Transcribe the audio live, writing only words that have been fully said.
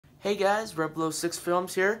Hey guys, Reblo6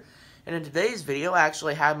 Films here, and in today's video I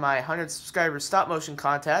actually have my 100 subscribers stop motion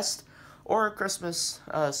contest, or Christmas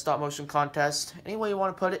stop motion contest, any way you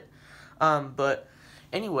want to put it. But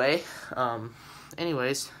anyway, I'm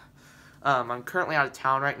currently out of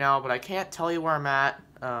town right now, but I can't tell you where I'm at.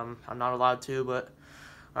 I'm not allowed to, but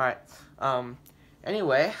alright.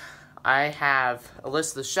 Anyway, I have a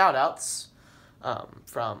list of the shoutouts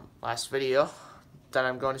from last video that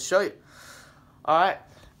I'm going to show you. Alright.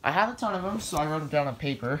 I have a ton of them, so I wrote them down on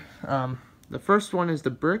paper. The first one is the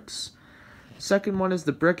Bricks. Second one is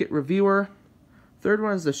the Brick It Reviewer. Third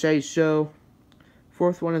one is the Shay Show.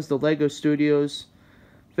 Fourth one is the Lego Studios.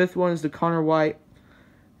 Fifth one is the Connor White.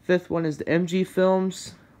 Fifth one is the MG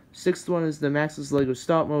Films. Sixth one is the Max's Lego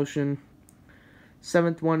Stop Motion.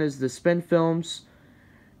 Seventh one is the Spin Films.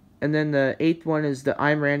 And then the eighth one is the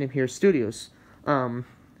I'm Random Here Studios.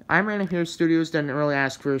 I'm Random Here Studios didn't really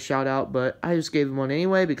ask for a shout out, but I just gave him one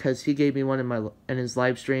anyway because he gave me one in his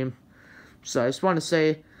live stream. So I just want to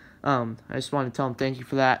say, I just want to tell him thank you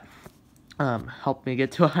for that. Helped me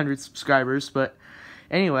get to 100 subscribers. But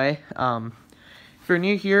anyway, if you're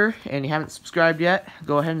new here and you haven't subscribed yet,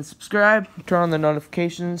 go ahead and subscribe. Turn on the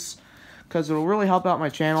notifications because it'll really help out my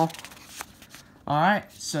channel.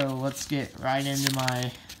 Alright, so let's get right into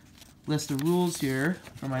my list of rules here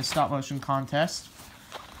for my stop motion contest.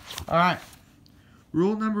 Alright,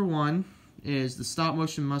 rule number 1 is the stop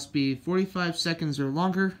motion must be 45 seconds or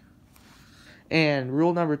longer. And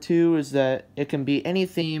rule number 2 is that it can be any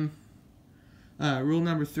theme. Rule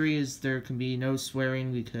number 3 is there can be no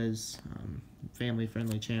swearing because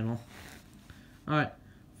family-friendly channel. Alright,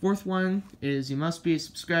 fourth one is you must be a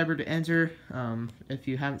subscriber to enter. If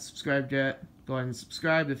you haven't subscribed yet, go ahead and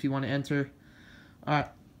subscribe if you want to enter. Alright,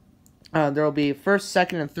 there will be first,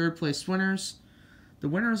 second, and third place winners. The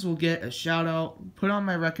winners will get a shout out, put on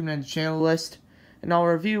my recommended channel list, and I'll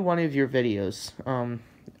review one of your videos.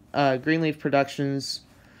 Greenleaf Productions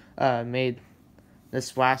made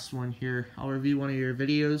this last one here. I'll review one of your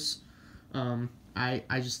videos. I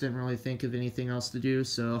just didn't really think of anything else to do,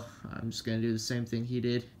 so I'm just gonna do the same thing he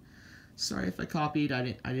did. Sorry if I copied. I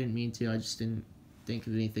didn't mean to. I just didn't think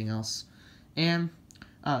of anything else. And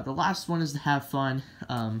the last one is to have fun.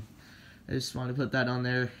 I just want to put that on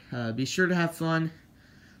there. Be sure to have fun.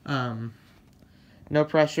 No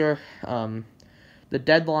pressure. The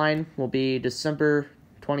deadline will be December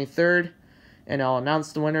 23rd, and I'll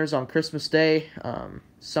announce the winners on Christmas Day,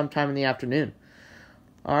 sometime in the afternoon.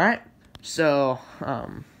 Alright, so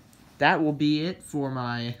that will be it for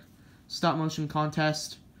my stop motion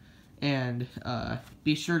contest, and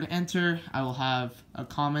be sure to enter. I will have a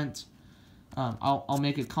comment. I'll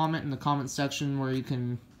make a comment in the comment section where you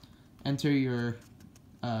can enter your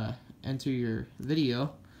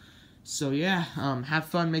video. So yeah, have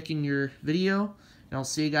fun making your video, and I'll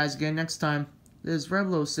see you guys again next time. This is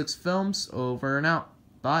Reblo6 Films, over and out.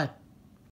 Bye.